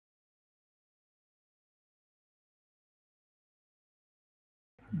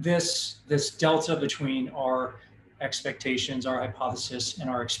this delta between our expectations, our hypothesis, and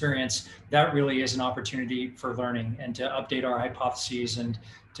our experience, that really is an opportunity for learning and to update our hypotheses and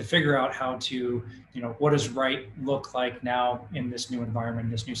to figure out how to, what does right look like now in this new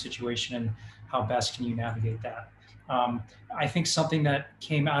environment, this new situation, and how best can you navigate that? I think something that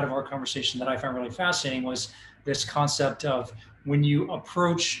came out of our conversation that I found really fascinating was this concept of when you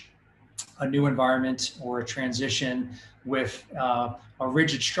approach a new environment or a transition with a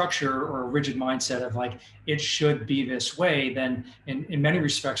rigid structure or a rigid mindset of like, it should be this way, then in many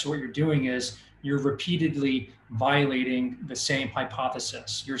respects, what you're doing is you're repeatedly violating the same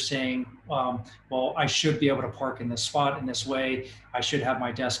hypothesis. You're saying, well, I should be able to park in this spot in this way. I should have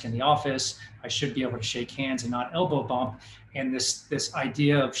my desk in the office. I should be able to shake hands and not elbow bump. And this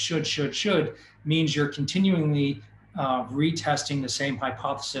idea of should means you're continually retesting the same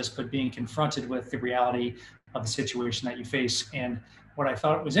hypothesis, but being confronted with the reality of the situation that you face. And what I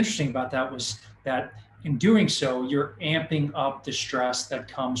thought was interesting about that was that in doing so, you're amping up the stress that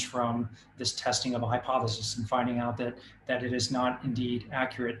comes from this testing of a hypothesis and finding out that it is not indeed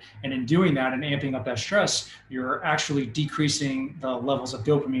accurate. And in doing that and amping up that stress, you're actually decreasing the levels of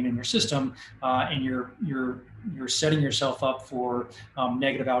dopamine in your system, and you're setting yourself up for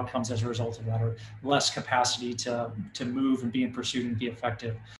negative outcomes as a result of that, or less capacity to move and be in pursuit and be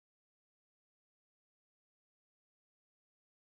effective.